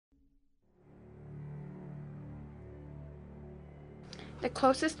the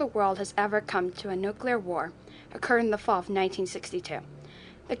closest the world has ever come to a nuclear war, occurred in the fall of 1962.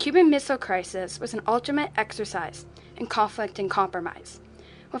 The Cuban Missile Crisis was an ultimate exercise in conflict and compromise,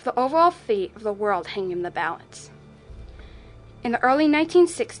 with the overall fate of the world hanging in the balance. In the early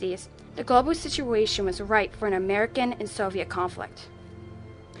 1960s, the global situation was ripe for an American and Soviet conflict.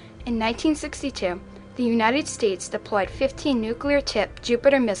 In 1962, the United States deployed 15 nuclear-tipped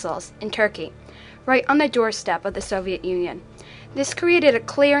Jupiter missiles in Turkey, right on the doorstep of the Soviet Union. This created a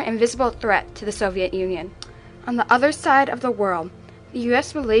clear and visible threat to the Soviet Union. On the other side of the world, the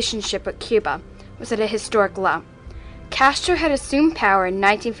U.S. relationship with Cuba was at a historic low. Castro had assumed power in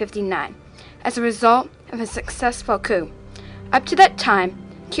 1959 as a result of a successful coup. Up to that time,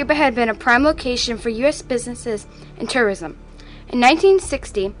 Cuba had been a prime location for U.S. businesses and tourism. In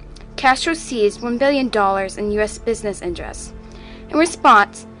 1960, Castro seized $1 billion in U.S. business interests. In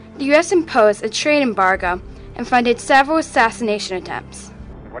response, the U.S. imposed a trade embargo and funded several assassination attempts.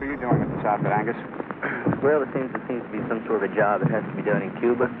 What are you doing with this outfit, Angus? Well, it seems to be some sort of a job that has to be done in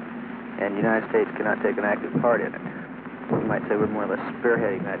Cuba, and the United States cannot take an active part in it. You might say we're more or less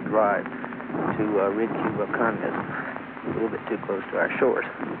spearheading that drive to rid Cuba of communism, a little bit too close to our shores.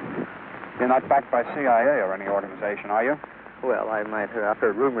 You're not backed by CIA or any organization, are you? Well, I've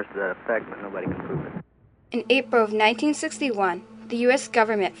heard rumors to that effect, but nobody can prove it. In April of 1961, the U.S.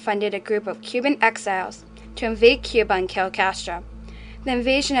 government funded a group of Cuban exiles to invade Cuba and kill Castro. The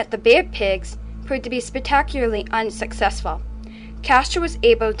invasion at the Bay of Pigs proved to be spectacularly unsuccessful. Castro was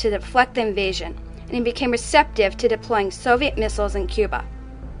able to deflect the invasion, and he became receptive to deploying Soviet missiles in Cuba.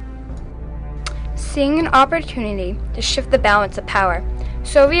 Seeing an opportunity to shift the balance of power,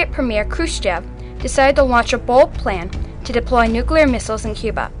 Soviet Premier Khrushchev decided to launch a bold plan to deploy nuclear missiles in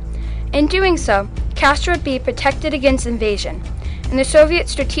Cuba. In doing so, Castro would be protected against invasion, and the Soviet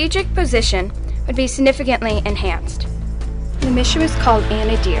strategic position would be significantly enhanced. The mission was called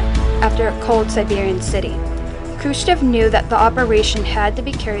NHD, after a cold Siberian city. Khrushchev knew that the operation had to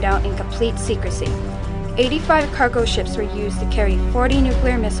be carried out in complete secrecy. 85 cargo ships were used to carry 40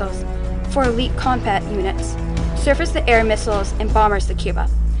 nuclear missiles, 4 elite combat units, surface-to-air missiles, and bombers to Cuba.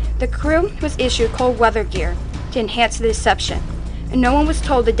 The crew was issued cold weather gear to enhance the deception, and no one was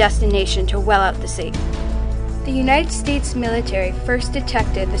told the destination till well out to sea. The United States military first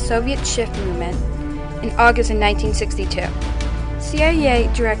detected the Soviet shift movement in August of 1962. CIA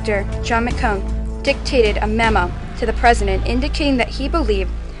Director John McCone dictated a memo to the president indicating that he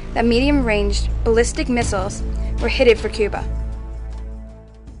believed that medium-range ballistic missiles were headed for Cuba.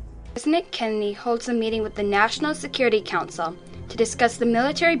 President Kennedy holds a meeting with the National Security Council to discuss the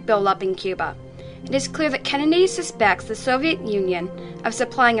military buildup in Cuba. It is clear that Kennedy suspects the Soviet Union of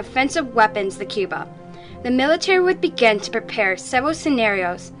supplying offensive weapons to Cuba. The military would begin to prepare several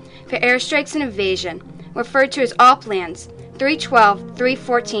scenarios for airstrikes and invasion, referred to as OPLANs 312,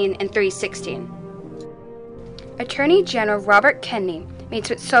 314, and 316. Attorney General Robert Kennedy meets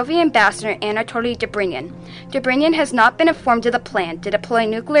with Soviet Ambassador Anatoly Dobrynin. Dobrynin has not been informed of the plan to deploy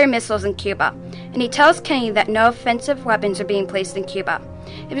nuclear missiles in Cuba, and he tells Kennedy that no offensive weapons are being placed in Cuba.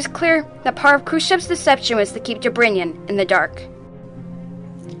 It was clear that part of Khrushchev's deception was to keep Dobrynin in the dark.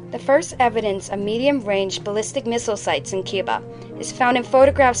 The first evidence of medium-range ballistic missile sites in Cuba is found in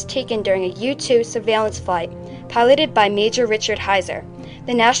photographs taken during a U-2 surveillance flight piloted by Major Richard Heiser.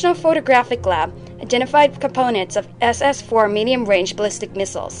 The National Photographic Lab identified components of SS-4 medium-range ballistic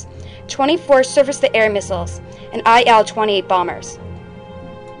missiles, 24 surface-to-air missiles, and IL-28 bombers.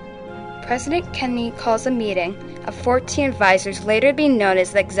 President Kennedy calls a meeting of 14 advisors, later being known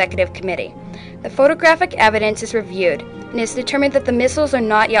as the Executive Committee. The photographic evidence is reviewed, and it is determined that the missiles are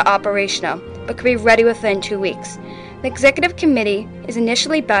not yet operational, but could be ready within 2 weeks. The Executive Committee is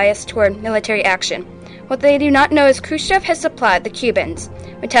initially biased toward military action. What they do not know is Khrushchev has supplied the Cubans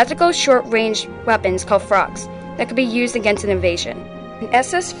with tactical short-range weapons called frogs that could be used against an invasion. An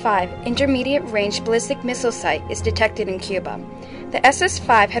SS-5 intermediate-range ballistic missile site is detected in Cuba. The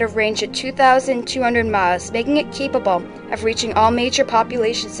SS-5 had a range of 2,200 miles, making it capable of reaching all major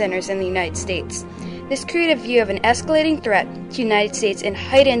population centers in the United States. This created a view of an escalating threat to the United States and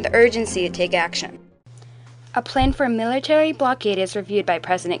heightened the urgency to take action. A plan for a military blockade is reviewed by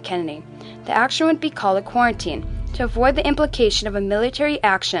President Kennedy. The action would be called a quarantine, to avoid the implication of a military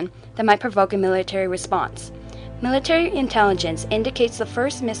action that might provoke a military response. Military intelligence indicates the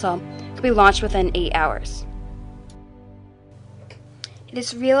first missile could be launched within 8 hours. It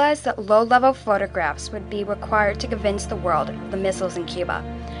is realized that low-level photographs would be required to convince the world of the missiles in Cuba.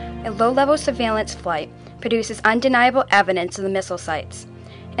 A low-level surveillance flight produces undeniable evidence of the missile sites.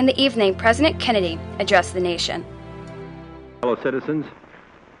 In the evening, President Kennedy addressed the nation. Fellow citizens,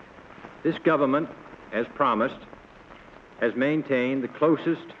 this government, as promised, has maintained the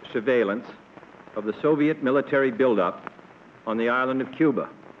closest surveillance of the Soviet military buildup on the island of Cuba.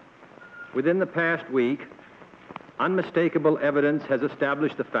 Within the past week, unmistakable evidence has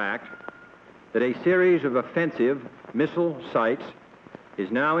established the fact that a series of offensive missile sites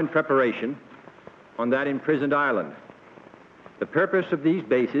is now in preparation on that imprisoned island. The purpose of these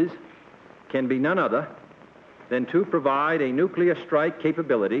bases can be none other than to provide a nuclear strike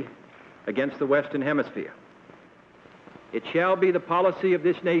capability against the Western Hemisphere. It shall be the policy of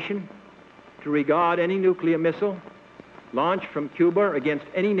this nation to regard any nuclear missile launched from Cuba against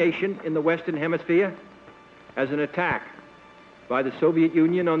any nation in the Western Hemisphere as an attack by the Soviet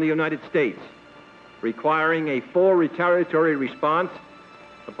Union on the United States, requiring a full retaliatory response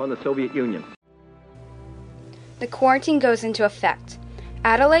upon the Soviet Union. The quarantine goes into effect.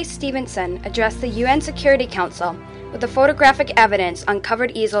 Adlai Stevenson addressed the UN Security Council with the photographic evidence on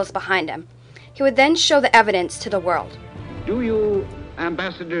covered easels behind him. He would then show the evidence to the world. Do you,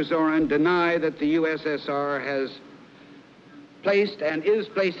 Ambassador Zorin, deny that the USSR has placed and is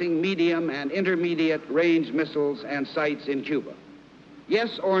placing medium and intermediate range missiles and sites in Cuba?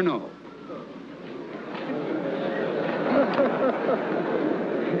 Yes or no?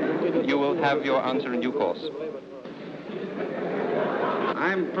 You will have your answer in due course.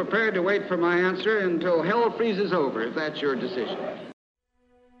 I'm prepared to wait for my answer until hell freezes over, if that's your decision.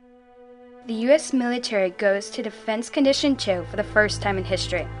 The U.S. military goes to Defense Condition 2 for the first time in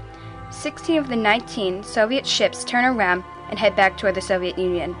history. 16 of the 19 Soviet ships turn around and head back toward the Soviet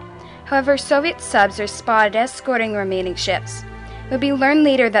Union. However, Soviet subs are spotted escorting the remaining ships. It would be learned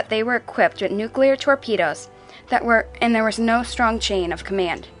later that they were equipped with nuclear torpedoes and there was no strong chain of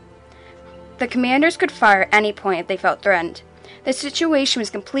command. The commanders could fire at any point if they felt threatened. The situation was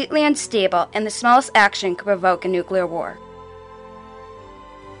completely unstable, and the smallest action could provoke a nuclear war.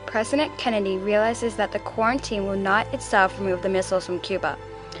 President Kennedy realizes that the quarantine will not itself remove the missiles from Cuba.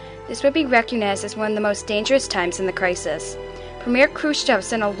 This would be recognized as one of the most dangerous times in the crisis. Premier Khrushchev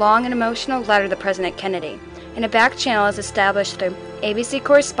sent a long and emotional letter to President Kennedy, and a back channel is established through ABC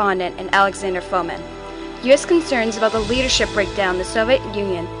correspondent and Alexander Fomin. U.S. concerns about the leadership breakdown in the Soviet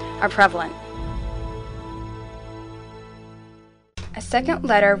Union are prevalent. A second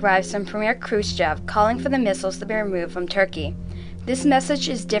letter arrives from Premier Khrushchev calling for the missiles to be removed from Turkey. This message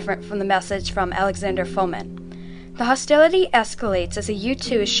is different from the message from Alexander Fomin. The hostility escalates as a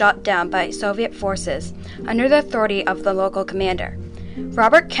U-2 is shot down by Soviet forces under the authority of the local commander.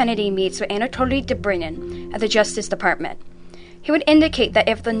 Robert Kennedy meets with Anatoly Dobrynin at the Justice Department. He would indicate that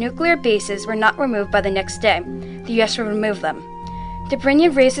if the nuclear bases were not removed by the next day, the U.S. would remove them.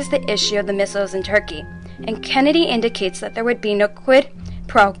 Dobrynin raises the issue of the missiles in Turkey, and Kennedy indicates that there would be no quid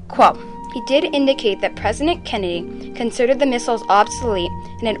pro quo. He did indicate that President Kennedy considered the missiles obsolete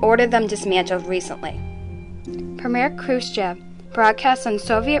and had ordered them dismantled recently. Premier Khrushchev broadcasts on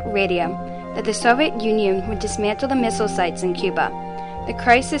Soviet radio that the Soviet Union would dismantle the missile sites in Cuba. The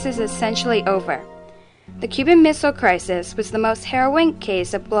crisis is essentially over. The Cuban Missile Crisis was the most harrowing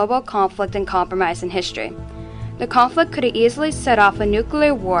case of global conflict and compromise in history. The conflict could have easily set off a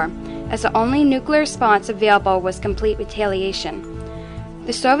nuclear war, as the only nuclear response available was complete retaliation.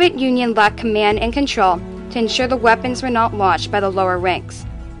 The Soviet Union lacked command and control to ensure the weapons were not launched by the lower ranks.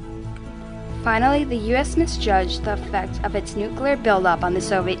 Finally, the U.S. misjudged the effect of its nuclear buildup on the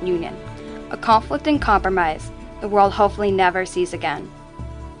Soviet Union, a conflict and compromise the world hopefully never sees again.